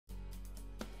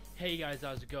Hey guys,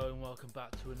 how's it going? Welcome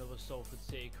back to another Salford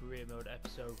City Career Mode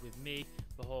episode with me,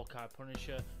 the Hawkeye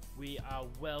Punisher. We are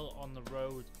well on the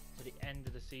road to the end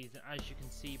of the season. As you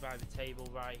can see by the table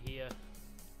right here,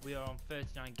 we are on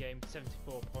 39 games,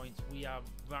 74 points. We are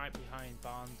right behind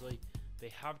Barnsley.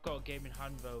 They have got a game in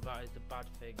hand though, that is the bad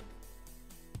thing.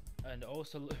 And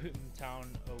also Luton Town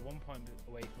are 1 point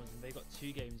away from us and they've got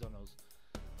 2 games on us.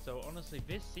 So honestly,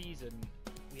 this season,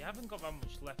 we haven't got that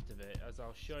much left of it, as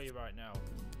I'll show you right now.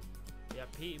 We have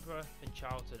Peterborough and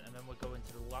Charlton, and then we're going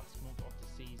to the last month of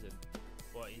the season.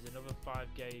 But it's another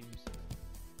 5 games.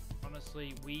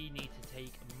 Honestly, we need to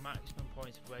take maximum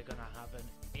points if we're going to have an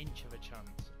inch of a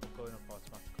chance of going up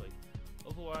automatically.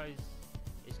 Otherwise,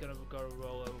 it's going to go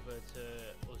roll over to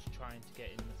us trying to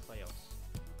get in the playoffs.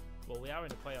 Well, we are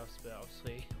in the playoffs, but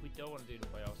obviously we don't want to do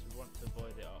the playoffs. We want to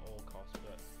avoid it at all costs.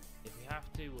 But if we have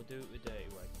to, we'll do it the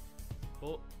dirty way.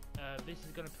 But this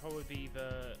is going to probably be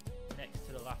the next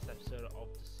to the last episode of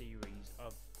the series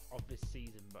of this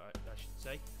season, but I should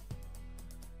say.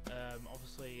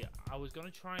 Obviously, I was going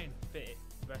to try and fit it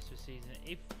the rest of the season.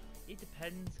 If it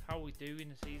depends how we do in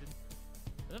the season.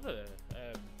 Another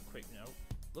quick note: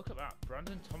 look at that.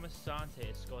 Brandon Thomas Sante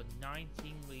has scored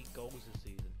 19 league goals this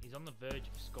season. He's on the verge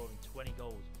of scoring 20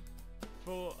 goals.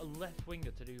 For a left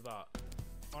winger to do that,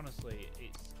 honestly,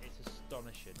 it's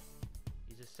astonishing.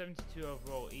 He's a 72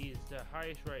 overall. He is the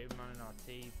highest rated man in our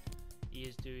team. He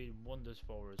is doing wonders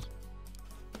for us.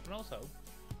 And also,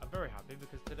 I'm very happy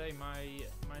because today my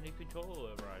new controller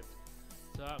arrived.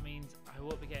 So that means I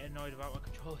won't be getting annoyed about my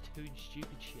controller doing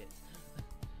stupid shit.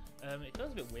 It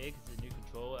feels a bit weird because it's a new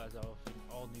controller, as I think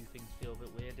all new things feel a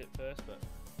bit weird at first. But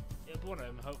it's one of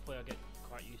them. Hopefully I'll get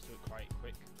quite used to it quite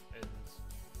quick. And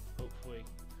hopefully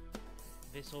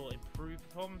this will improve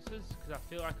performances, because I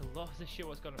feel like a lot of the shit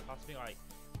what's going to pass me, like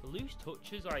the loose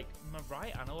touches, like my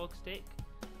right analog stick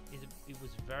it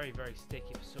was very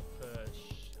sticky for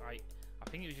like, I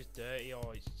think it was just dirty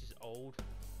or it's just old.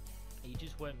 He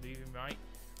just weren't moving right,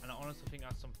 and I honestly think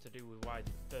that's something to do with why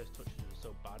the first touches were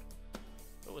so bad.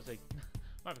 It was like,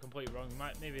 might be completely wrong,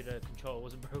 maybe the controller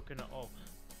wasn't broken at all,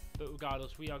 but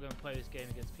regardless, we are going to play this game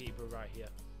against Peterborough right here.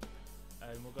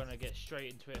 And we're going to get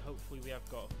straight into it. Hopefully we have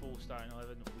got a full starting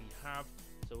 11. We have,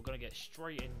 so we're going to get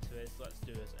straight into it. So let's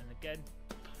do this. And again,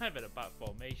 kind of in a back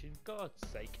formation, God's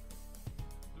sake.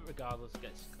 But regardless,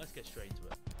 let's get straight into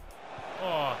it.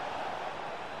 Oh,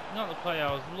 not the play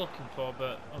I was looking for,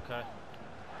 but okay.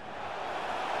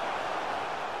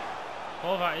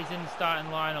 All that is in the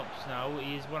starting lineups now.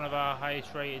 He is one of our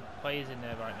highest rated players in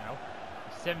there right now.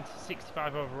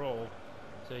 65 overall.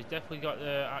 So he's definitely got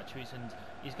the attributes, and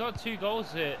he's got 2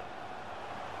 goals to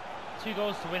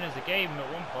win as a game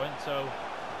at one point. So,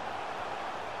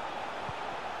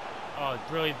 oh,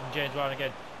 brilliant from James Ryan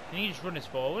again. Can he just run this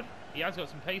forward? He has got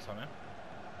some pace on him,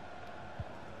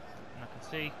 and I can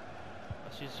see.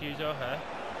 Let's just use O'Hare.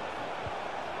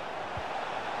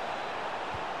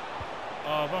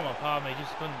 Oh, wrong my palm. He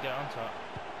just couldn't get onto it.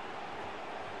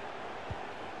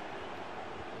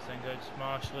 Let's then go just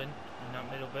marshalling in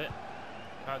that middle bit.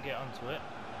 Can't get onto it.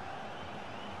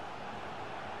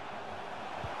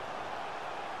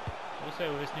 I will say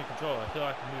with this new controller, I feel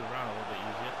like I can move around a little bit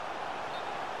easier.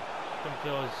 Don't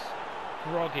feel as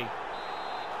groggy.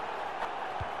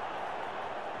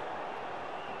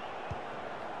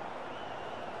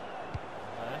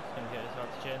 Okay, he's going to get this out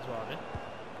to James Warden.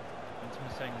 Into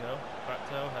Masengo. Back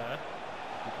to O'Hare.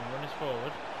 He can run this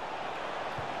forward.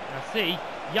 And I see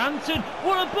Janssen.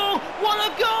 What a ball! What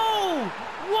a goal!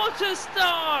 What a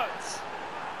start!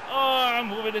 Oh, I'm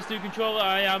loving this new controller.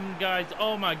 I am, guys.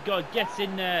 Oh my God, gets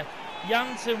in there.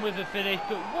 Janssen with the finish,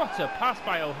 but what a pass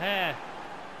by O'Hare.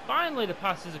 Finally, the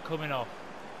passes are coming off.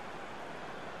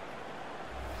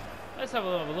 Let's have a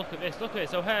little look at this. Look at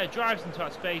this. O'Hare drives into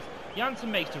that space.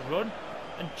 Janssen makes the run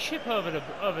and chip over the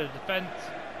defence.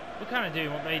 We're kind of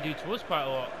doing what they do to us quite a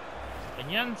lot. And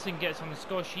Janssen gets on the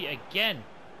score sheet again.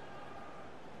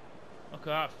 Look at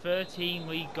that, 13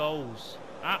 league goals.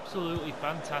 Absolutely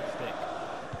fantastic.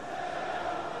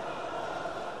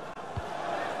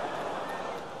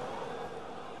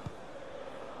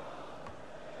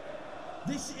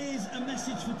 This is a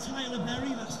message for Tyler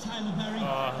Berry. That's Tyler Berry.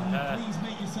 Can you please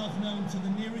make yourself known to the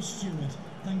nearest steward?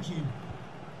 Thank you.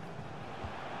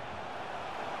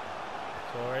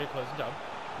 Torre closing down.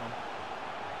 Come on.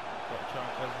 Got to try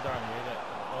and close it down here.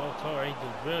 Oh, Torre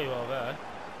did really well there.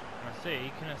 And I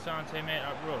see, can Asante make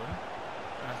that run?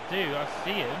 And I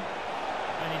see him.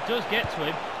 And he does get to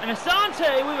him. And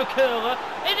Asante with a curler,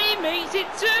 and he makes it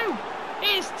 2!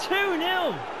 It's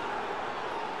 2-0!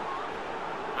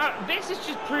 This is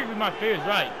just proving my fears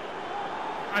right.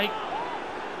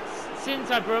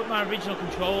 since I broke my original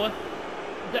controller,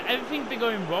 everything's been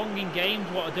going wrong in games,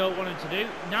 what I don't want it to do.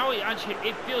 Now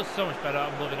it feels so much better.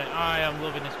 I'm loving it. I am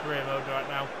loving this career mode right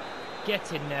now.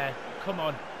 Get in there. Come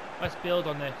on. Let's build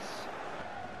on this.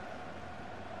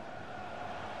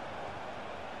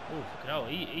 Oh, fucking hell.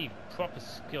 He proper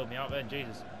skilled me out then.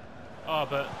 Jesus. Oh,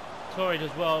 but Torre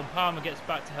does well, and Palmer gets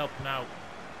back to help him out.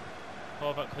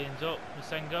 Horvath cleans up.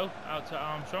 Masengo out to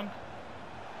Armstrong.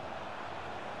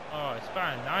 Oh, it's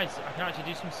fine. Nice. I can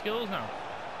actually do some skills now.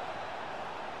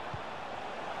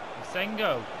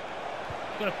 Masengo.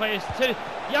 Going to play us to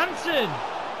Janssen.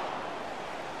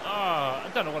 Oh, I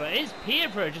don't know what it is.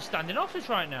 Peterborough just standing off us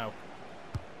right now.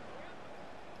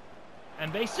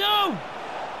 And Beso.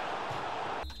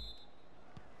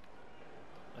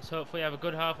 Let's hopefully have a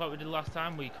good half like we did last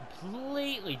time. We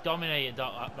completely dominated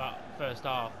that first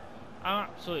half.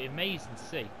 Absolutely amazing to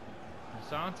see.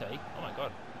 Asante. Oh my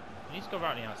god. He needs to go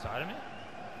right on the outside of me.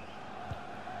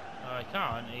 Oh, he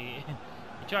can't. He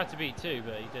tried to beat two,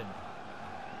 but he didn't.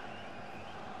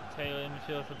 Taylor in the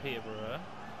field for Peterborough.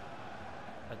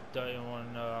 I don't even want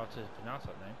to know how to pronounce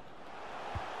that name.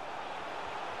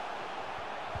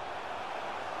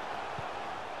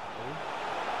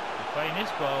 We're playing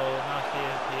this ball nicely in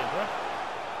Peterborough.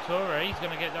 Torre, he's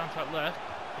going to get down to that left.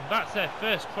 And that's their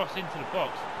first cross into the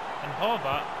box. And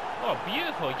Horvath, oh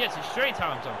beautiful, he gets it straight to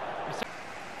Armstrong. He's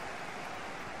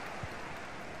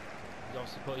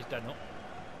obviously put his den up.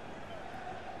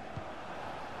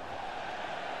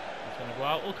 He's going to go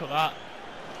out, look at that.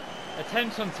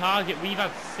 Attempts on target, we've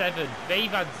had 7,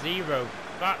 they've had 0.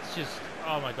 That's just,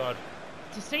 oh my god.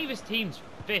 To see this team's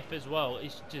 5th as well,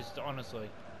 it's just,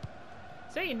 honestly.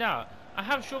 Saying that, I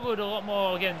have struggled a lot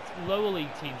more against lower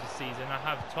league teams this season than I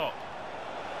have top.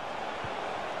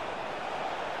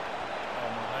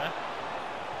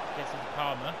 Gets it to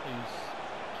Palmer, who's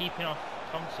keeping off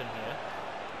Thompson here.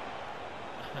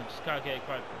 Just can't get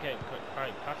quite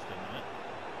past him, right?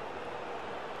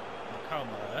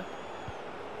 Palmer.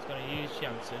 He's going to use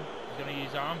Janssen. He's going to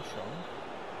use Armstrong.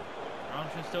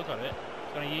 Armstrong's still got it.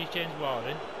 He's going to use James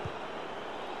Warden.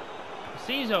 He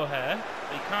sees O'Hare,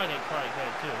 but he can't get it to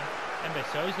him.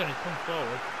 Embeso, he's going to come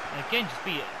forward and again just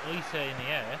beat Lisa in the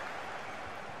air.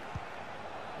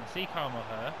 You see Calm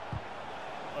O'Hare.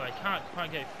 Oh, he can't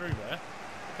quite get through there,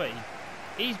 but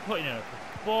he's putting in a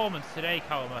performance today,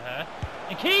 Callum O'Hare.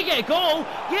 And can he get a goal?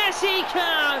 Yes, he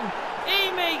can!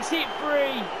 He makes it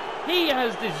 3. He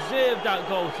has deserved that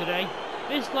goal today.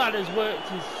 This lad has worked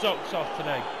his socks off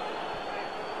today.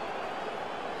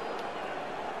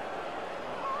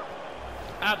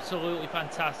 Absolutely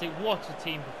fantastic. What a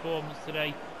team performance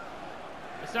today.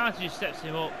 Asante just steps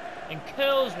him up and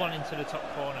curls one into the top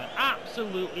corner.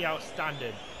 Absolutely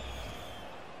outstanding.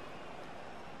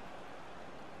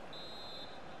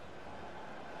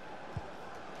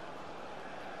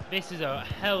 This is a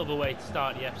hell of a way to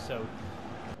start the episode.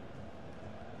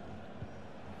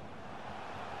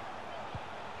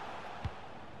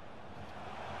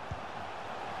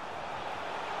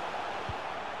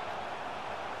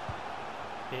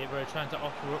 Peterborough trying to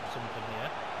offer up something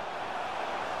here.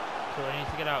 So he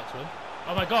needs to get out to him.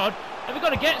 Oh my god, have we got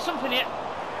to get something here?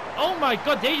 Oh my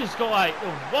god, they just got like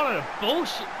one of the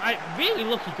bullshit, like really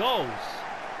lucky goals.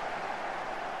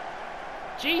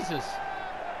 Jesus.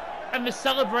 And they're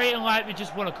celebrating like they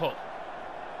just won a cup.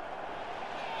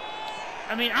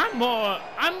 I mean, I'm more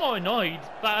annoyed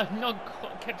that I've not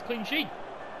kept a clean sheet.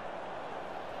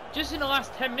 Just in the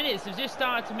last 10 minutes, they've just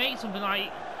started to make something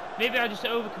like, maybe I just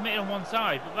overcommitted on one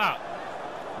side, but that.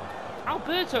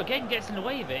 Alberto again gets in the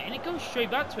way of it, and it goes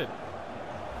straight back to him.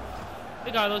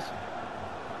 Regardless.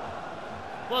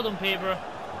 Well done, Peterborough.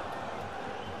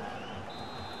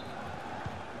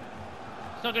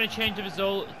 It's not going to change the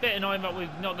result. It's a bit annoying that we're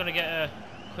not going to get a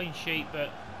clean sheet,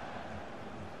 but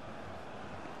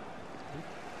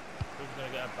we're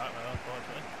going to get a back now,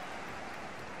 unfortunately.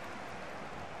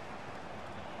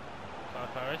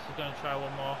 Paris is going to try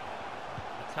one more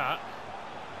attack.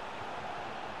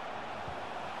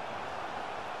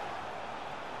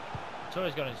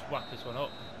 Torre's going to just whack this one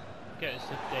up. Get this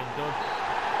thing done.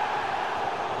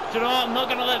 Do you know what? I'm not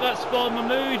going to let that spoil my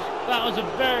mood. That was a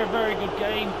very, very good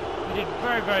game. We did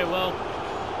very, very well.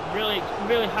 Really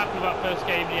happy with that first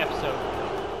game of the episode.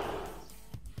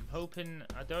 I'm hoping,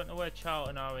 I don't know where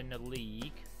Charlton are in the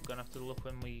league. We're going to have to look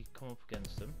when we come up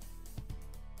against them.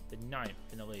 The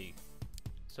 9th in the league.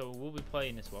 So we'll be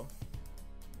playing this one.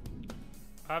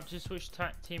 I've just switched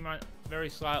team right very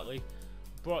slightly.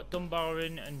 Brought Dunbar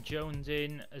in and Jones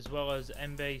in, as well as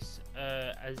Mbase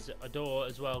as Adore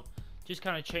as well. Just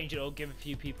kind of change it up, give a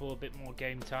few people a bit more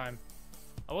game time.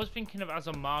 I was thinking of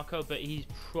Azon Marco, but he's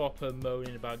proper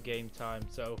moaning about game time,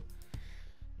 so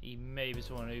he may be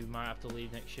someone who might have to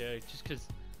leave next year, just because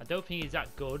I don't think he's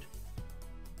that good,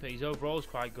 but his overall is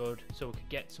quite good, so we could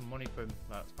get some money for him.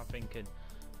 That's my thinking.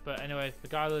 But anyway,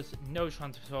 regardless, no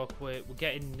transfer talk. We're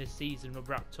getting this season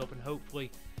wrapped up, and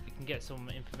hopefully we can get some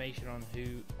information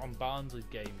on Barnsley's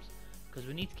games, because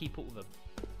we need to keep up with them.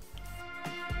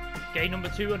 Game number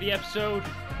 2 of the episode.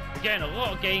 We're getting a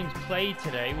lot of games played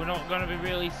today. We're not going to be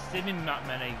really simming that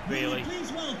many, really.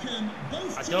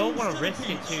 I don't want to risk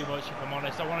it too much, if I'm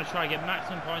honest. I want to try and get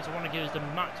maximum points. I want to give us the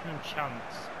maximum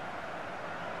chance.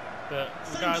 But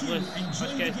regardless,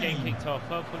 let's get this game kicked off.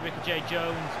 Hopefully Ricky J.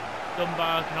 Jones,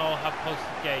 Dunbar can all have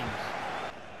positive games.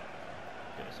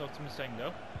 Get us off to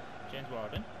Masengo. James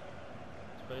Warden.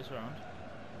 Let's play this around.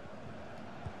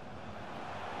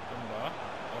 Dunbar.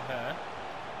 O'Hare.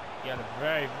 He had a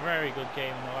very, very good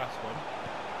game in the last one.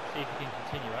 See if we can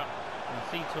continue that. And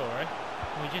see Torre.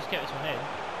 Can we just get this one in?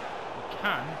 We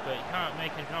can, but he can't make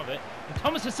anything of it. And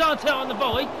Thomas Asante on the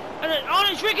volley. And then on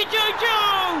it's Ricky J.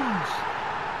 Jones!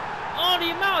 Oh, the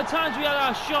amount of times we had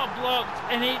our shot blocked,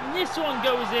 and this one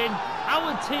goes in.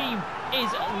 Our team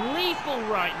is lethal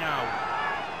right now.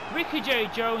 Ricky J.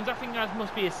 Jones, I think that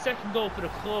must be his second goal for the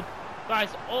club. That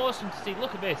is awesome to see.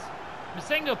 Look at this.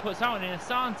 Masengo puts out an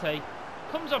Asante.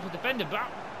 Comes off a defender,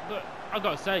 but I've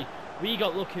got to say, we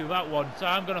got lucky with that one, so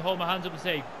I'm going to hold my hands up and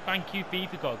say thank you,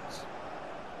 FIFA gods.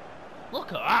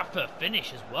 Look at that for a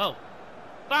finish as well.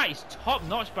 That is top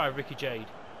notch by Ricky Jade.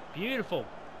 Beautiful.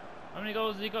 How many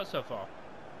goals has he got so far?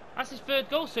 That's his 3rd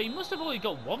goal, so he must have only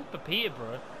got 1 for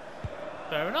Peterborough.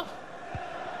 Fair enough.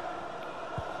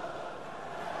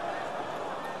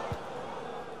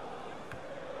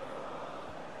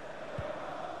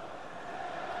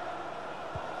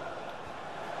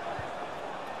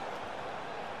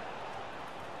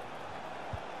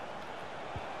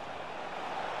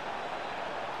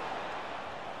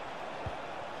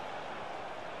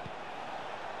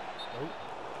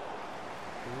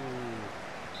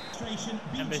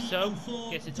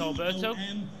 Embiso gets it to Alberto.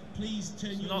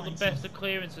 It's not the best of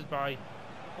clearances by.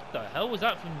 What the hell was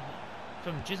that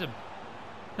from Jism?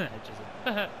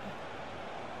 Jism.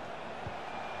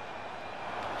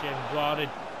 James Warden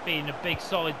being a big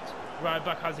solid right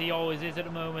back as he always is at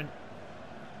the moment.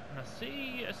 And I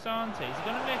see Asante. Is he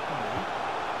going to make a move?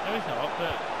 No, he's not.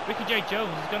 But Ricky J.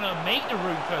 Jones is going to make the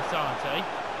room for Asante.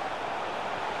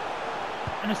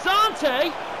 And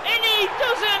Asante. And he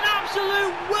does an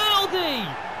absolute worldie!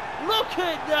 Look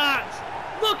at that!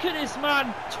 Look at this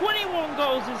man! 21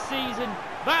 goals this season.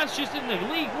 That's just in the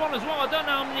League One as well. I don't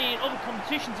know how many other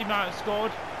competitions he might have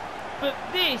scored. But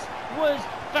this was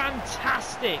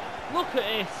fantastic. Look at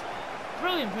this.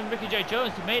 Brilliant from Ricky J.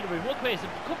 Jones to make the room. Look at this.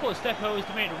 A couple of step overs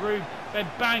to make the room. Then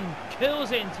bang,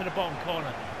 kills it into the bottom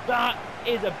corner. That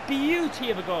is a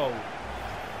beauty of a goal.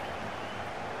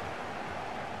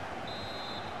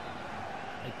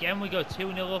 Again, we go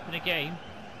 2-0 up in a game.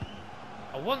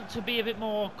 I want to be a bit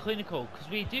more clinical, because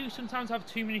we do sometimes have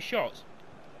too many shots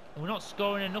and we're not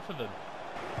scoring enough of them.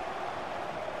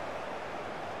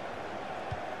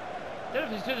 I don't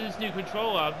know if it's because of this new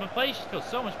controller. My play just feels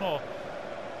so much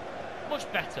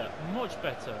better.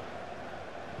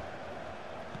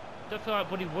 Don't feel like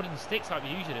bloody wooden sticks like we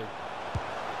usually do.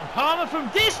 And Palmer from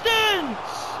distance!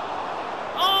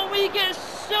 Oh, we get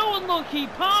so unlucky.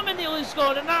 Palmer nearly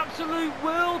scored an absolute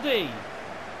worldie.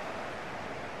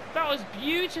 That was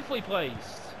beautifully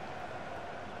placed.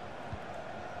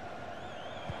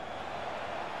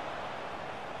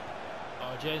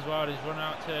 Oh, James Wild has run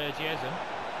out to Gisney,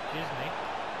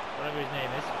 whatever his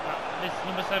name is. This is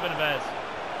number 7 of theirs.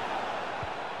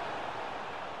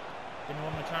 The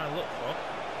one we're trying to look for.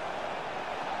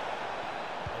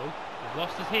 Oh, we've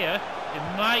lost us here.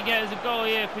 It might get us a goal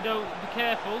here if we don't be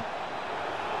careful.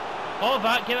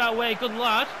 Horvat, get that away, good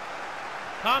lad.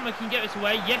 Palmer can get this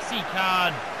away. Yes, he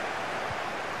can.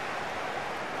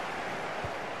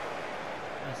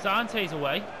 And Sante's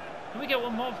away. Can we get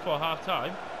one more before half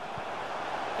time?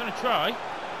 Gonna try.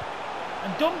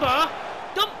 And Dunbar.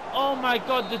 Oh my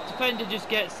god, the defender just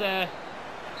gets there.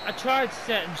 I tried to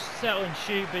settle and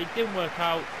shoot, but it didn't work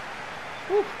out.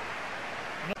 Whew.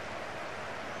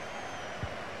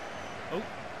 Oh.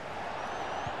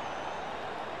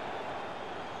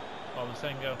 Oh,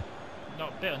 Masengo.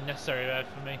 Not a bit unnecessary there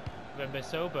for me,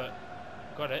 so, but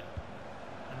got it.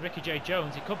 And Ricky J.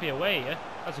 Jones, he could be away here.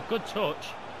 That's a good touch.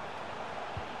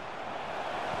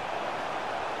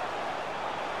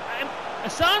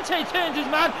 Asante turns his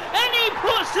man and he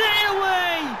puts it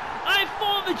away. I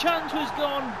thought the chance was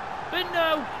gone, but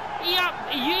no.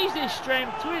 He used his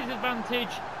strength to his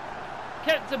advantage,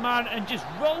 kept the man and just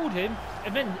rolled him,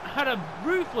 and then had a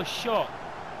ruthless shot.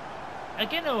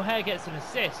 Again, O'Hare gets an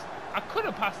assist. I could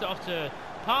have passed it off to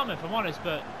Palmer, if I'm honest,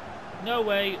 but no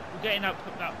way. We're getting that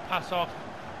pass off.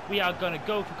 We are going to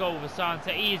go for goal with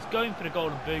Asante. He is going for the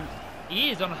golden boot. He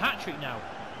is on a hat-trick now.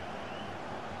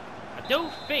 I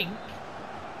don't think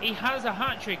he has a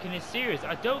hat-trick in this series.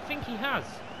 I don't think he has.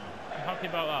 I'm happy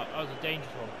about that. That was a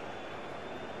dangerous one.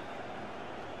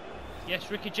 Yes,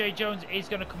 Ricky J. Jones is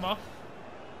going to come off.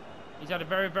 He's had a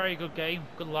very, very good game.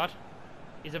 Good lad.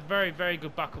 He's a very, very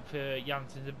good backup for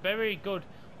Janssen. He's a very good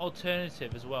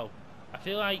alternative as well. I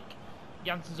feel like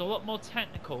Janssen's a lot more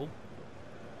technical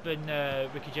than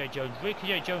Ricky J. Jones. Ricky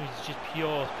J. Jones is just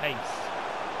pure pace.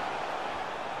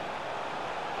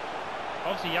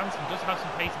 Obviously, Janssen does have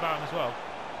some pace about him as well.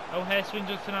 O'Hare swings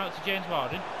us out to James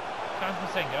Warden. Finds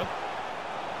Masengo.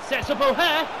 Sets up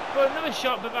O'Hare for another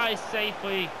shot, but that is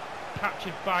safely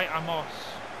captured by Amos.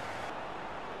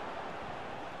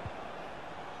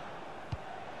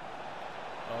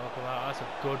 Oh, look at that. That's a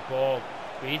good ball.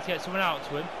 We need to get someone out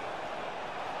to him.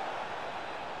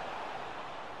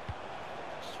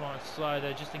 Just want to slide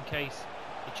there just in case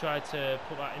he tried to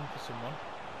put that in for someone.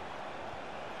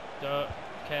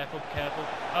 Careful, careful.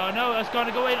 Oh no, that's going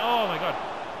to go in. Oh my god.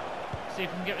 See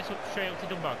if we can get this up straight up to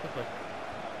Dunbar quickly.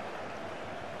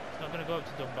 It's not going to go up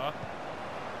to Dunbar.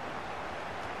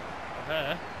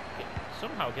 O'Hare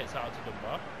somehow gets out to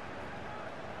Dunbar.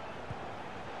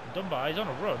 And Dunbar is on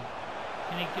a run.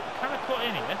 Can he kind of cut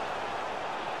in here?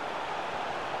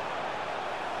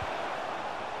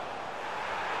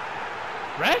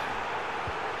 Red?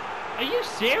 Are you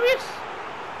serious?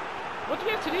 What do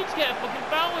we have to do to get a fucking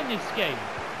foul in this game?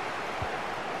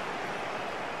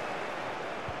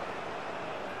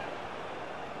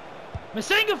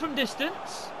 Masengo from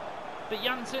distance. But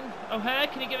Janssen, O'Hare,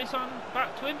 can he get this on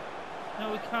back to him?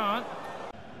 No, we can't.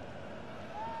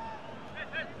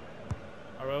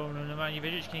 Our own Nemanja,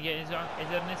 can he get his on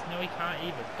this? No, he can't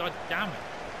either. God damn it.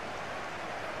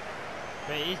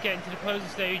 But he's getting to the closing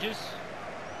stages.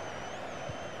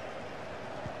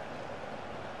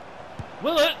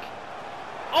 Willock!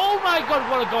 Oh my god,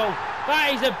 what a goal!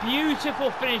 That is a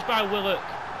beautiful finish by Willock.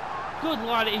 Good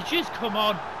lad, he's just come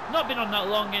on. Not been on that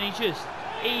long, and he's just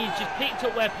picked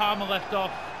up where Palmer left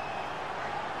off.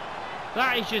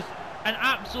 That is just an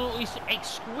absolutely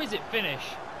exquisite finish.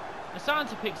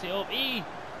 Asante picks it up, he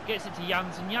gets it to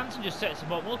Janssen. Janssen just sets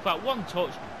him up. Look at that, one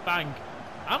touch, bang.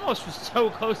 Amos was so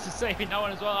close to saving that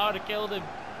one as well. I would have killed him.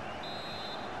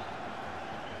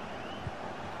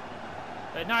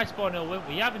 A nice 4-0 win.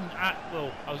 We haven't,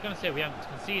 well, I was going to say we haven't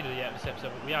conceded yet this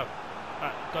episode, but we have.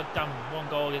 Goddamn, one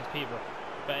goal against Peterborough.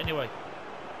 But anyway,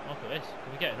 look at this.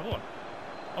 Can we get another one?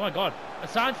 Oh my god,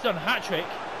 Asante's on a hat-trick.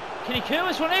 Can he curl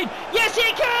this one in? Yes, he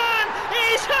can!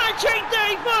 It's hat-trick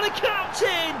day for the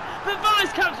captain! The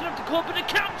vice-captain of the club and the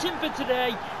captain for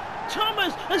today.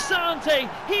 Thomas Asante,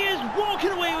 he is walking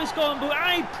away with his golden boot.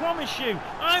 I promise you,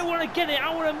 I want to get it.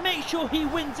 I want to make sure he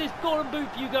wins this golden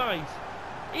boot for you guys.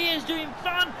 He is doing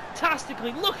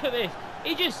fantastically. Look at this.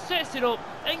 He just sets it up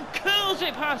and curls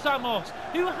it past Amos,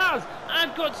 who has,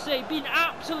 I've got to say, been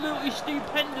absolutely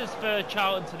stupendous for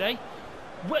Charlton today.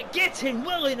 We're getting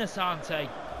well in, Asante.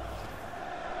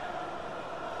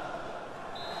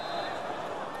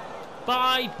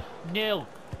 5-0.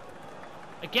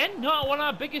 Again, not one of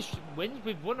our biggest wins.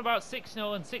 We've won about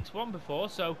 6-0 and 6-1 before,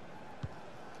 so...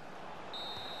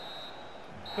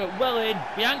 But well in.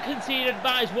 We haven't conceded.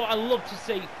 That is what I love to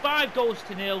see.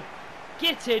 5-0.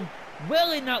 Get in.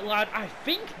 Well in, that lad. I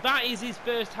think that is his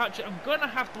first hat-trick. I'm going to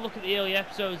have to look at the early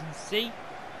episodes and see.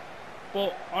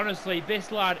 But honestly,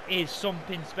 this lad is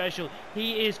something special.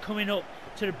 He is coming up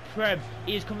to the Prem.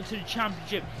 He is coming to the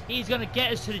Championship. He's going to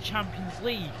get us to the Champions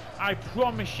League. I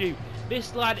promise you.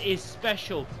 This lad is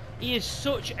special. He is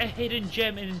such a hidden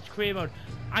gem in his career mode.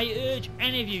 I urge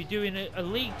any of you doing a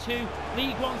League 2,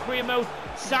 League 1 career mode,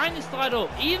 sign this lad up.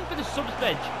 Even for the subs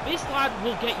bench, this lad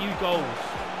will get you goals.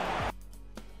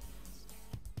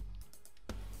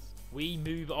 We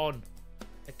move on.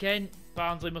 Again,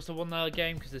 Barnsley must have won their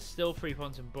game because there's still 3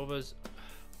 points in Brothers.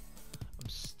 I'm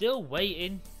still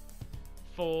waiting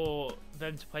for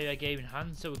them to play their game in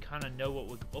hand so we kind of know what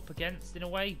we're up against in a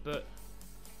way, but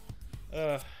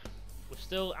we're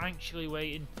still anxiously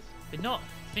waiting. But not,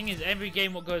 thing is, every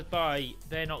game what goes by,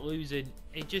 they're not losing.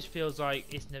 It just feels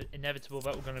like it's inevitable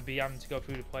that we're going to be having to go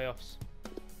through the playoffs.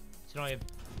 It's annoying.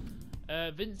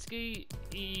 Vinsky,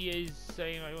 he is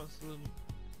saying he wants to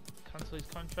cancel his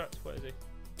contract. What is he?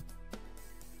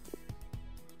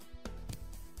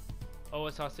 Oh,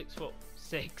 it's our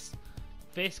 6'6".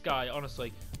 This guy,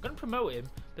 honestly, I'm going to promote him,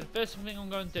 but the first thing I'm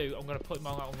going to do, I'm going to put him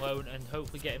out on loan and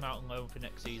hopefully get him out on loan for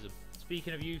next season.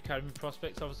 Speaking of youth academy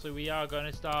prospects, obviously we are going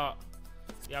to start.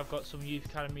 We have got some youth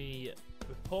academy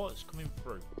reports coming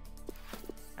through.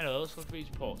 Anyway, let's look at these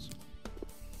reports.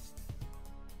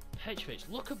 Petrovic,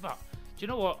 look at that. Do you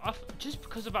know what? Just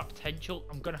because of that potential,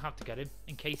 I'm going to have to get him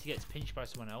in case he gets pinched by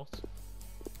someone else.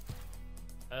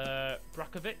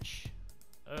 Brakovic.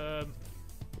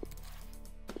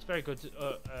 It's very good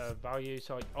value.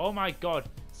 So, oh my god,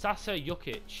 Sasa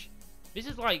Jukic. This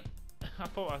is like, I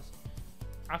thought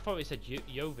it said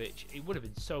Jovic. It would have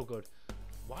been so good.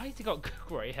 Why has he got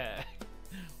grey hair?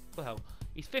 Well,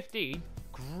 he's 15.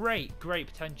 Great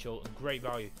potential and great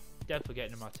value. Definitely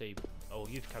getting in my team. Oh,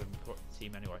 youth academy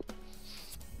team anyway.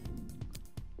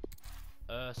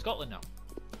 Scotland now.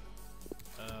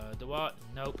 Duarte,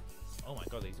 nope. Oh my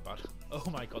god, these are bad. Oh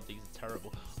my god, these are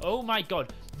terrible. Oh my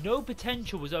god, no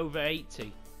potential was over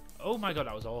 80. Oh my god,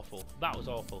 that was awful. That was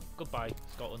awful. Goodbye,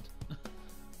 Scotland.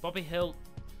 Bobby Hill.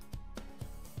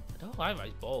 I don't like that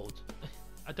he's bald.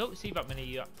 I don't see that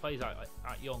many players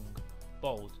at young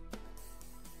bald.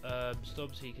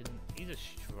 Stubbs, he's a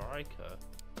striker.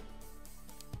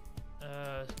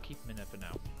 Keep him in there for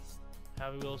now.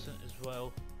 Harry Wilson as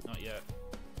well, not yet.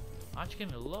 I'm actually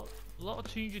getting a lot of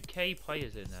 200k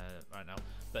players in there right now.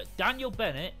 But Daniel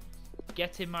Bennett,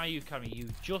 get in my youth academy. You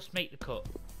just make the cut.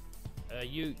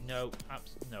 No,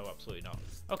 absolutely not.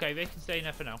 Okay, they can stay in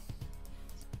there for now.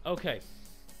 Okay,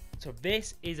 so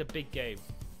this is a big game.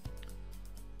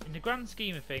 In the grand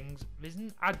scheme of things,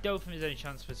 I don't think there's any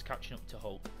chance for us catching up to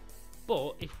Hull.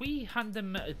 But if we hand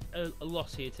them a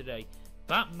loss here today,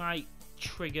 that might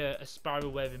trigger a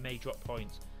spiral where they may drop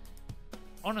points.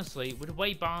 Honestly, with the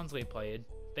way Barnsley are playing,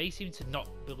 they seem to not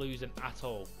be losing at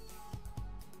all.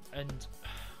 And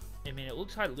I mean, it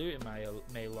looks like Luton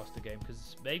may have lost the game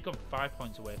because they've gone 5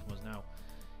 points away from us now.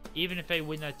 Even if they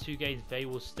win their 2 games, they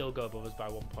will still go above us by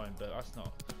 1 point. But let's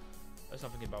not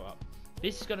thinking about that.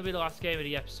 This is going to be the last game of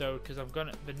the episode because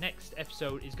the next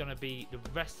episode is going to be the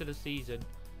rest of the season.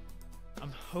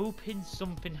 I'm hoping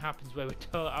something happens where we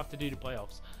don't have to do the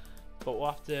playoffs, but we'll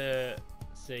have to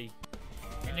see.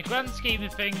 In the grand scheme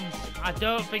of things, I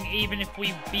don't think even if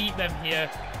we beat them here,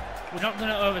 we're not going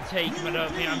to overtake them.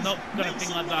 I'm not going to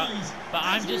think like that. But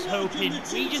I'm just hoping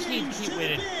we just need to keep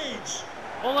winning.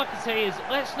 All I can say is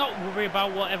let's not worry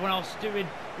about what everyone else is doing.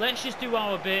 Let's just do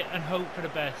our bit and hope for the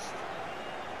best.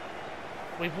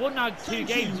 We've won our 2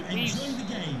 games.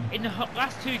 In the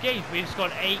last 2 games, we've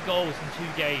scored 8 goals in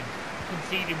 2 games,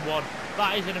 conceding 1.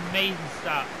 That is an amazing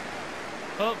stat.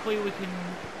 Hopefully we can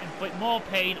inflict more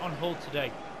pain on Hull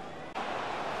today.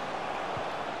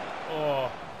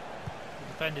 Oh, the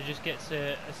defender just gets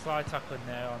a slide tackle in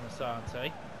there on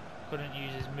Asante. Couldn't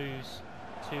use his moves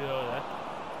too early there.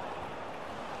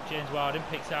 James Wilden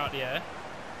picks out the air.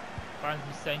 Finds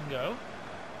Misengo.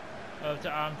 Over to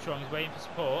Armstrong, he's waiting for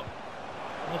support.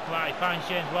 Look at that, he finds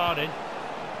James Wilden.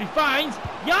 He finds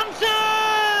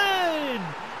Janssen!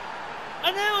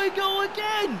 And there we go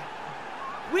again!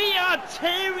 We are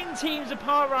tearing teams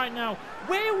apart right now.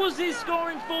 Where was this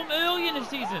scoring form early in the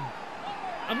season?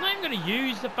 I'm not even going to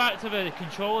use the fact of a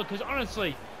controller because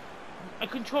honestly, a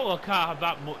controller can't have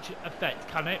that much effect,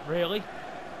 can it, really?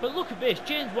 But look at this,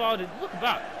 James Wilden, look at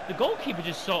that. The goalkeeper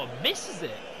just sort of misses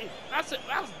it. That's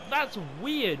a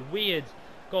weird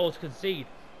goal to concede.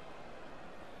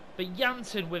 But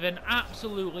Janssen with an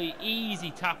absolutely easy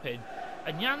tap-in.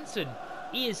 And Janssen,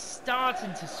 he is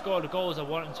starting to score the goals I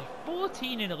want him to.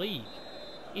 14 in the league.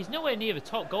 He's nowhere near the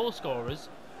top goal scorers.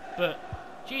 But,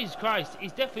 Jesus Christ,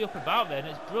 he's definitely up and about there and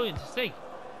it's brilliant to see.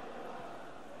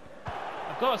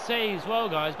 I've got to say as well,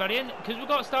 guys, by the end, because we've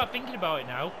got to start thinking about it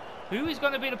now. Who is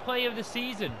going to be the player of the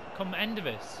season come the end of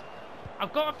this?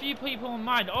 I've got a few people in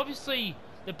mind. Obviously,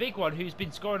 the big one who's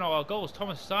been scoring all our goals,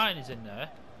 Thomas Stein, is in there.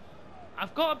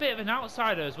 I've got a bit of an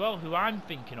outsider as well who I'm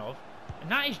thinking of,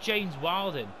 and that is James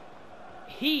Wilden.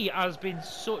 He has been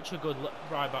such a good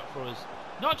right back for us.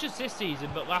 Not just this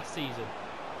season, but last season.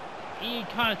 He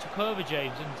kind of took over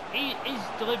James, and his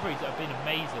deliveries have been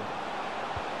amazing.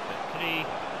 But could he...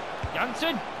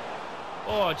 Janssen?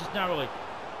 Oh, just narrowly.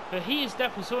 But he is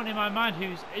definitely someone in my mind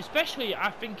who's... Especially, I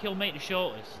think he'll make the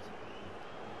shortlist.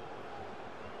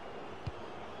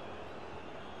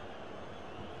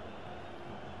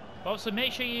 Also,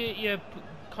 make sure you're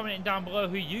commenting down below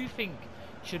who you think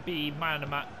should be man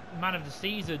of the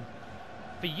season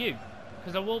for you.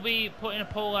 Because I will be putting a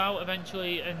poll out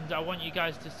eventually, and I want you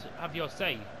guys to have your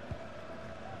say.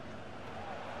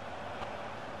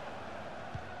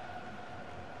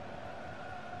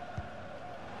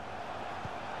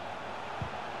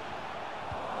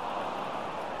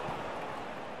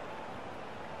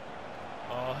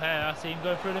 Oh, hey, I see him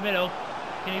going through the middle.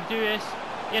 Can he do this?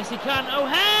 Yes, he can.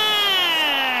 O'Hare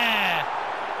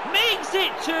makes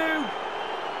it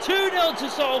 2-0 to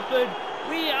Salford.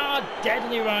 We are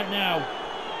deadly right now.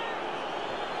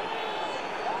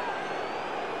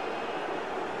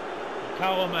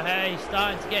 Callum O'Hare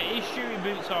starting to get his shooting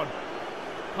boots on.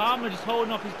 Palmer just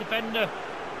holding off his defender.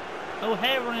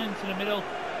 O'Hare running into the middle.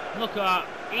 Look at that.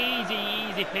 Easy,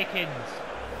 easy pickings.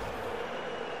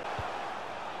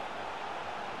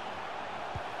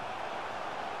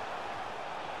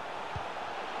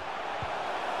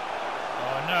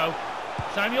 Oh no.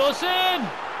 Samuelson!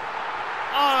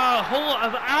 Oh, Hull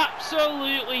have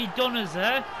absolutely done us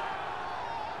there.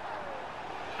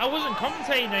 I wasn't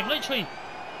commentating then, literally.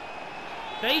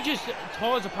 They just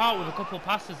tore us apart with a couple of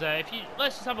passes there.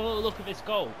 Let's just have a little look at this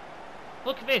goal.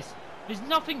 Look at this. There's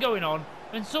nothing going on,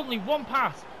 and suddenly one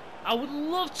pass. I would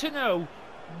love to know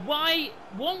why.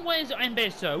 One, why is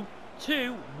Mbeso?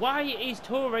 Two, why is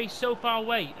Toure so far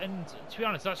away? And to be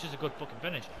honest, that's just a good fucking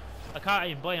finish. I can't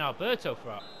even blame Alberto for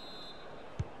that.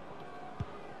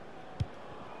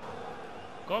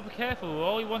 Gotta be careful. We're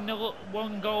only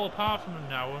one goal apart from them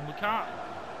now, and we can't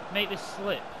make this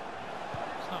slip.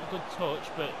 It's not a good touch,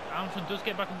 but Armstrong does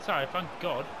get back inside, thank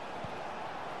God.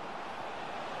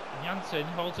 And Janssen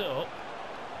holds it up.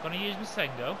 Gonna use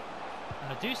Masengo.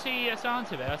 And I do see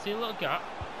Asante there. I see a little gap.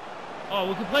 Oh,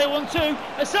 we can play 1-2.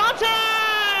 Asante!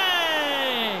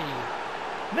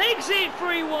 Makes it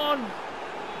 3-1.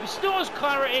 Restores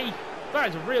clarity. That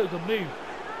is a really good move.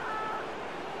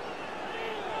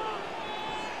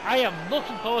 I am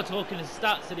looking forward to looking at the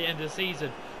stats at the end of the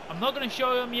season. I'm not going to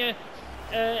show them you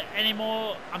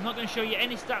anymore. I'm not going to show you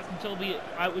any stats until we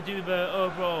do the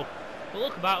overall. But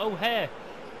look at that O'Hare.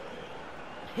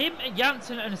 Him,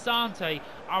 Janssen and Asante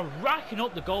are racking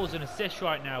up the goals and assists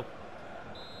right now.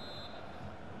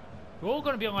 We're all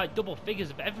going to be on like double figures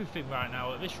of everything right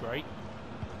now at this rate.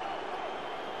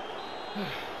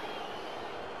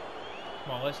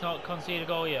 Come on, let's not concede a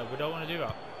goal here. We don't want to do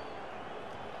that.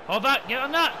 Oh, that, get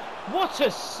on that! What a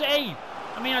save!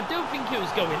 I mean, I don't think it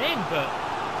was going in, but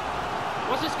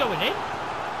was this going in?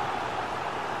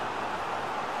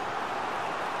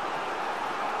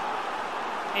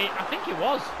 I think it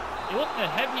was. It wasn't the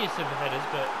heaviest of the headers,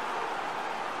 but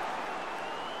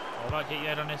all right, get your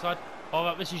head on this, lad. All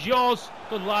right, this is yours,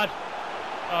 good lad.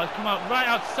 Oh, come on, right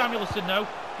out to Samuelson now.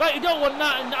 Right, you don't want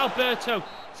that, and Alberto.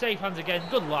 Safe hands again,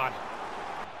 good lad.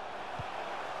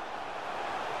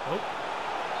 Oh.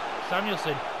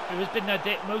 Samuelson, who has been their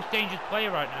most dangerous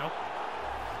player right now.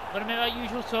 Gonna make that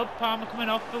usual sub. Palmer coming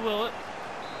off for Willett.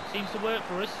 Seems to work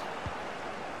for us.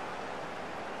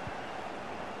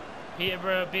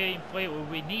 Peterborough being Fleetwood.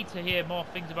 We need to hear more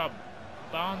things about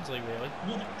Barnsley, really.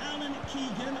 Would Alan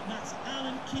Keegan, that's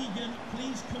Alan Keegan,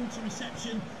 please come to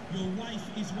reception. Your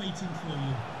wife is waiting for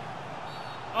you.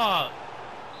 Oh,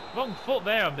 wrong foot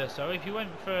there on this, so if you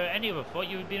went for any other foot,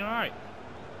 you would have been alright.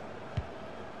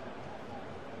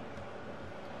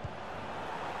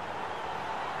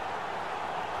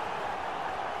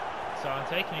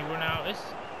 Sante, can he run out of this?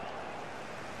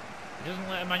 He doesn't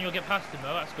let Emmanuel get past him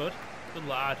though, that's good. Good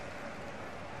lad.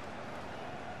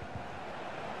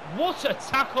 What a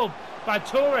tackle by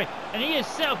Toure, and he has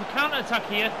set up a counter-attack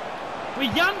here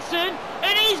with Janssen,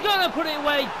 and he's going to put it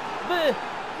away. The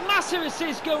massive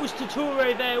assist goes to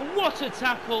Toure there. What a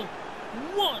tackle.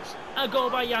 What a goal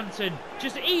by Janssen.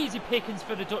 Just easy pickings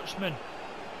for the Dutchman.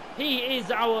 He is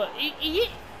our... He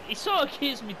sort of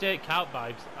gives me Dirk Kuyt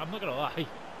vibes, I'm not going to lie.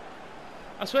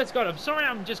 I swear to God, I'm sorry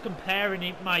I'm just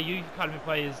comparing my youth academy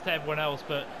players to everyone else,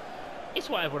 but it's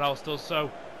what everyone else does,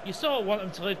 so you sort of want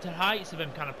them to live to heights of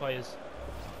them kind of players.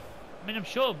 I mean, I'm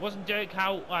sure, wasn't Dirk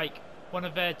Kuyt like one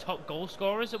of their top goal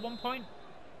scorers at one point?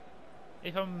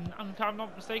 If I'm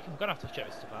not mistaken, I'm going to have to check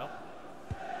this stuff out.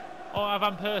 Or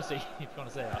Van Persie, if you want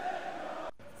to say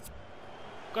that.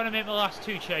 Going to make my last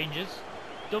two changes.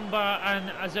 Dunbar and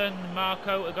Azun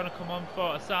Marco are going to come on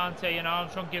for Asante and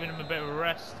Armstrong, giving them a bit of a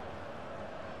rest.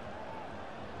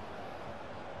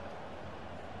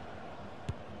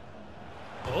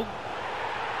 Oh.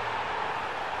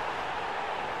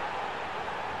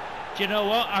 Do you know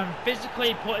what? I'm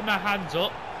physically putting my hands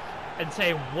up and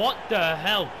saying, what the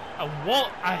hell? And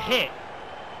what a hit.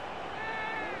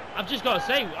 I've just got to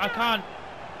say, I can't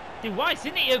do White's,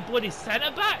 isn't he a bloody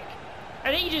centre back?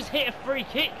 And he just hit a free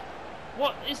kick.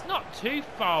 What? It's not too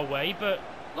far away, but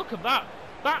look at that.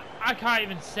 That, I can't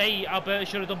even say Alberta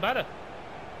should have done better.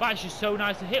 That's just so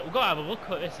nice to hit. We've got to have a look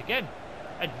at this again.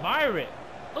 Admire it.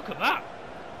 Look at that.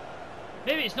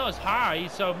 Maybe it's not as high,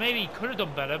 so maybe he could have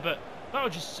done better, but that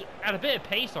was just had a bit of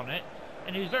pace on it,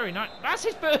 and he was very nice. That's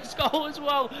his first goal as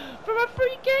well, from a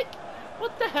free kick.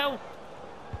 What the hell?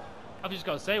 I've just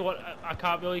got to say, what I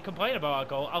can't really complain about our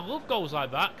goal. I love goals like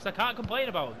that, because I can't complain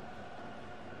about them.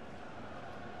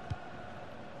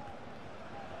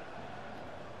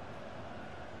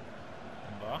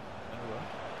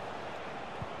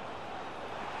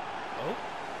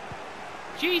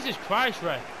 Jesus Christ,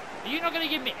 Red. Are you not going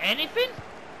to give me anything?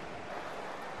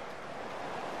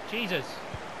 Jesus.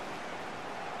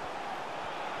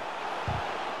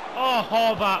 Oh,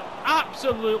 Horvath.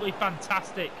 Absolutely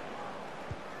fantastic.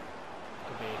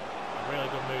 Could be a really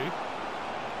good move.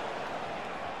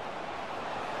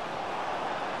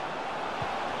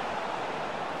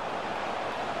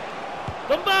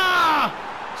 Dunbar!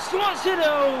 Slots it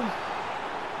home.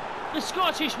 The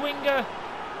Scottish winger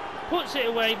puts it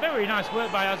away. Very nice work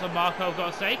by Azar Marco, I've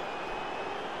got to say.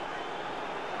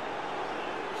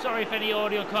 Sorry if any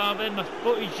audio can't be. My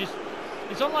foot is just...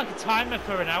 It's on like a timer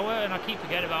for an hour and I keep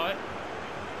forgetting about it.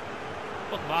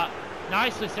 Look at that.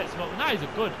 Nicely sets him up. That is a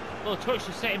good little touch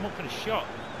to set him up for the shot.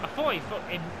 I thought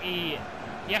he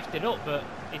effed it up, but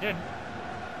he didn't.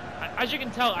 As you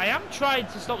can tell, I am trying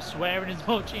to stop swearing as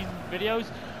much in videos.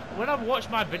 When I've watched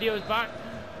my videos back,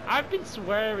 I've been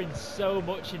swearing so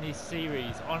much in this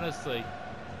series, honestly.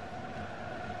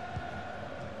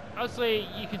 Honestly,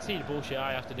 you can see the bullshit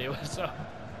I have to deal with, so...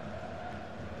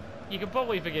 You can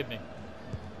probably forgive me.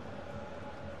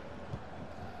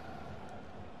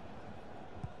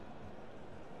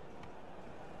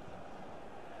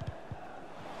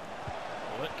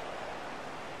 Look.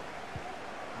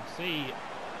 You see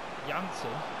Janssen.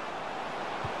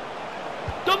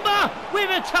 Dunbar with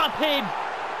a tap in!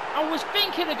 I was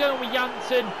thinking of going with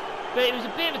Janssen, but it was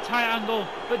a bit of a tight angle.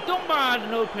 But Dunbar had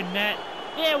an open net.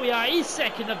 Here we are, he's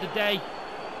second of the day.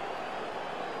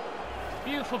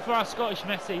 Beautiful for our Scottish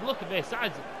Messi. Look at this.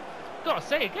 I've got to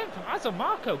say again from Azar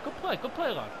Marco. Good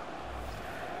play, lad.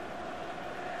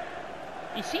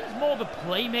 He seems more of a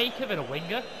playmaker than a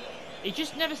winger. He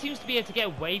just never seems to be able to get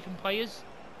away from players.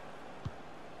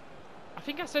 I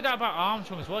think I said that about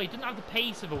Armstrong as well. He doesn't have the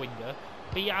pace of a winger,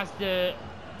 but he has the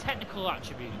technical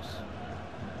attributes.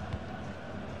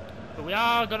 But we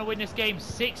are going to win this game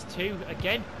 6-2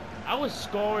 again. Our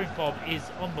scoring form is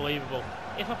unbelievable.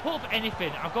 If I put up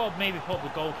anything, I've got to maybe put up the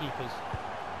goalkeepers.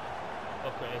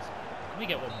 Look at this. Can we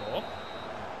get one more?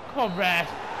 Come on, Red.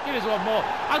 Give us one more.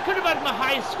 I could have had my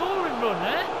highest scoring run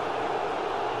there.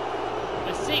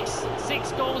 The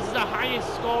six goals is the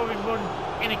highest scoring run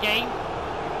in a game.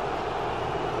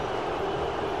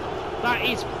 That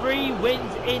is 3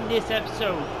 wins in this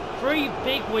episode. 3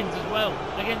 big wins as well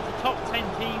against the top 10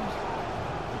 teams.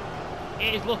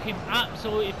 It is looking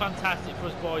absolutely fantastic for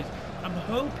us, boys. I'm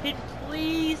hoping,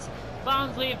 please,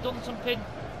 Barnsley have done something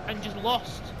and just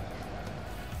lost.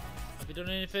 Have you done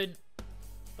anything,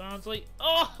 Barnsley?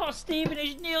 Oh,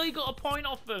 Stevenage nearly got a point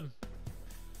off them.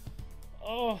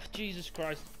 Oh, Jesus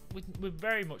Christ. We're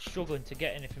very much struggling to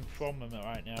get anything from them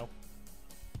right now.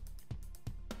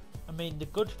 I mean, the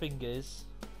good thing is,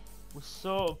 we're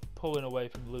sort of pulling away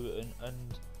from Luton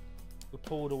and we're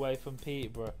pulled away from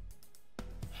Peterborough.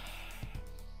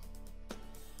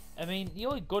 I mean, the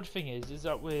only good thing is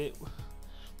that we're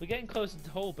getting closer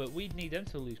to Hull, but we need them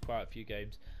to lose quite a few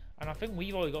games. And I think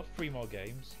we've only got 3 more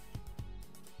games.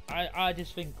 I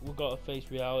just think we've got to face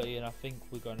reality, and I think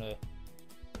we're gonna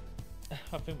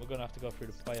have to go through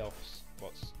the playoffs.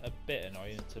 What's a bit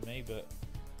annoying to me, but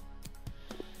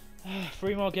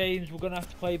 3 more games we're gonna have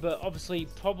to play. But obviously,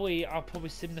 I'll probably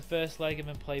sim the first leg and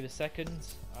then play the second,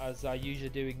 as I usually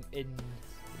do in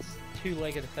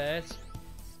 2-legged affairs.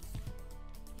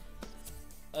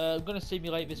 I'm going to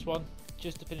simulate this one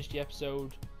just to finish the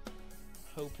episode.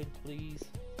 Hoping, please.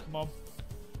 Come on.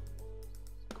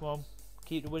 Come on.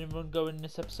 Keep the winning run going in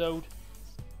this episode.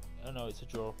 Oh no, it's a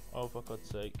draw. Oh, for God's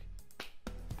sake.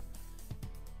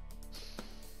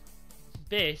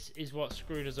 This is what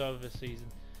screwed us over this season.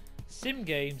 Sim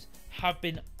games have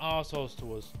been arseholes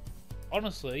to us.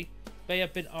 Honestly, they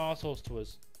have been arseholes to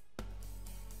us.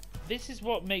 This is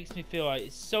what makes me feel like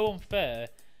it's so unfair.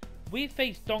 We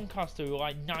faced Doncaster, who were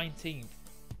like 19th,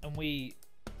 and we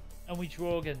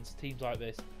draw against teams like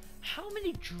this. How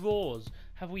many draws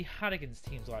have we had against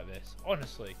teams like this?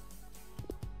 Honestly,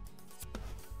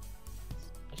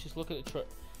 let's just look at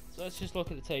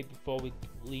the tape before we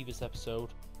leave this episode,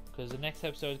 because the next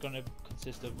episode is going to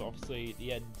consist of, obviously,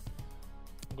 the end.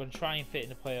 I'm going to try and fit in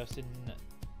the playoffs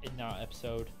in that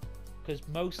episode, because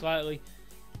most likely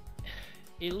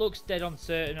it looks dead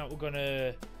uncertain that we're going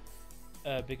to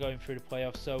be going through the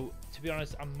playoffs. So to be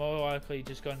honest, I'm more likely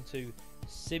just going to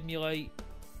simulate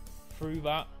through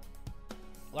that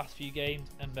last few games,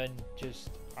 and then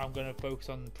I'm going to focus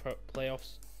on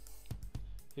playoffs,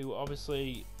 who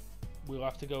obviously we'll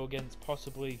have to go against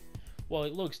possibly. Well,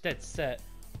 it looks dead set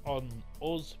on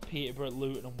us, Peterborough,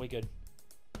 Luton and Wigan.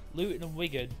 Luton and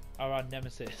Wigan are our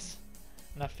nemesis,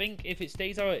 and I think if it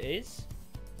stays how it is,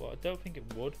 well, I don't think it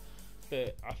would,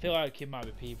 but I feel like it might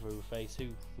be Peterborough we face, who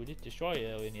we did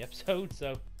destroy early in the episode.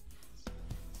 So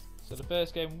So the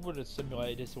first game would have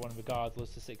simulated this one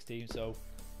regardless, the 16. So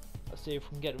let's see if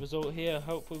we can get the result here.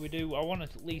 Hopefully we do. I want to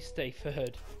at least stay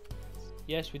third.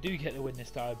 Yes, we do get the win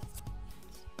this time.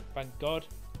 Thank God.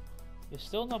 We've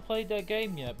still not played their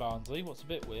game yet, Barnsley. What's a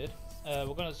bit weird. We're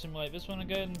going to simulate this one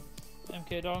again.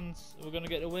 MK Dons. We're going to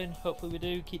get the win. Hopefully we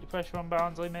do. Keep the pressure on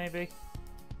Barnsley, maybe.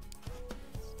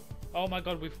 Oh my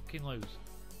God, we fucking lose.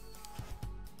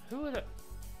 Who are the...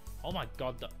 Oh my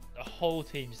God, the whole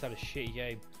team just had a shitty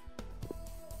game.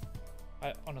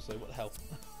 Honestly, what the hell?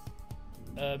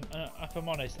 And if I'm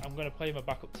honest, I'm going to play my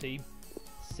backup team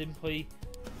simply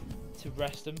to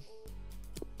rest them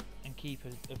and keep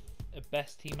a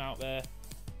best team out there.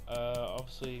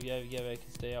 Obviously, yeah, they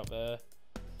can stay out there.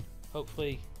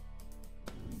 Hopefully,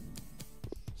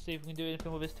 see if we can do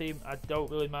anything with this team. I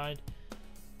don't really mind.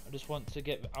 I just want to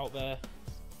get out there.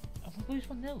 And we lose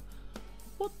 1-0.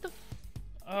 What the?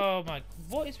 Oh my!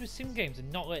 What is with sim games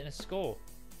and not letting us score?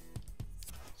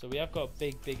 So we have got a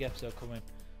big episode coming.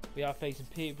 We are facing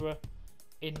Peterborough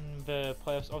in the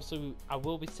playoffs. Obviously, I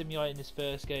will be simulating this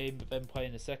first game, but then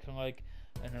playing the second leg,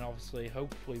 and then obviously,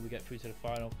 hopefully, we get through to the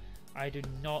final. I do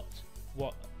not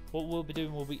what we'll be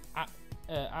doing. We'll be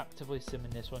actively simming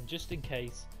this one just in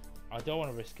case. I don't want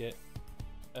to risk it.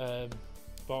 But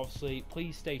obviously,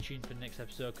 please stay tuned for the next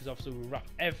episode because obviously we'll wrap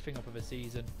everything up of the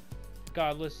season.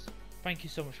 Regardless, thank you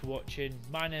so much for watching.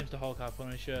 My name's the Hawkeye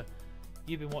Punisher.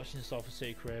 You've been watching the Salford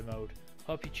City Career mode.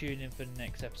 Hope you tune in for the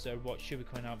next episode. What should be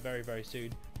coming out very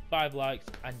soon. 5 likes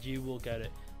and you will get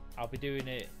it. I'll be doing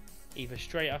it either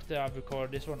straight after I've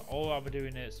recorded this one, or I'll be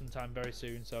doing it sometime very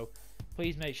soon. So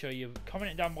please make sure you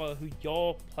comment down below who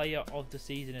your player of the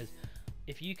season is.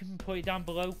 If you can put it down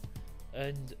below,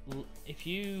 and if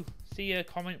you see a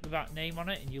comment with that name on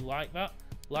it and you like that,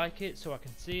 like it so I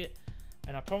can see it.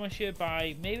 And I promise you,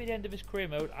 by maybe the end of this career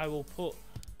mode, I will put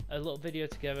a little video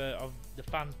together of the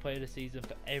fans play of the season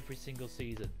for every single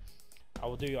season. I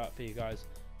will do that for you guys.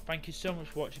 Thank you so much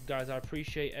for watching, guys. I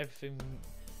appreciate everything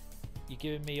you're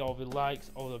giving me, all the likes,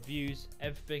 all the views,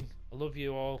 everything. I love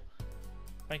you all.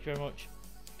 Thank you very much.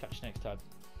 Catch you next time.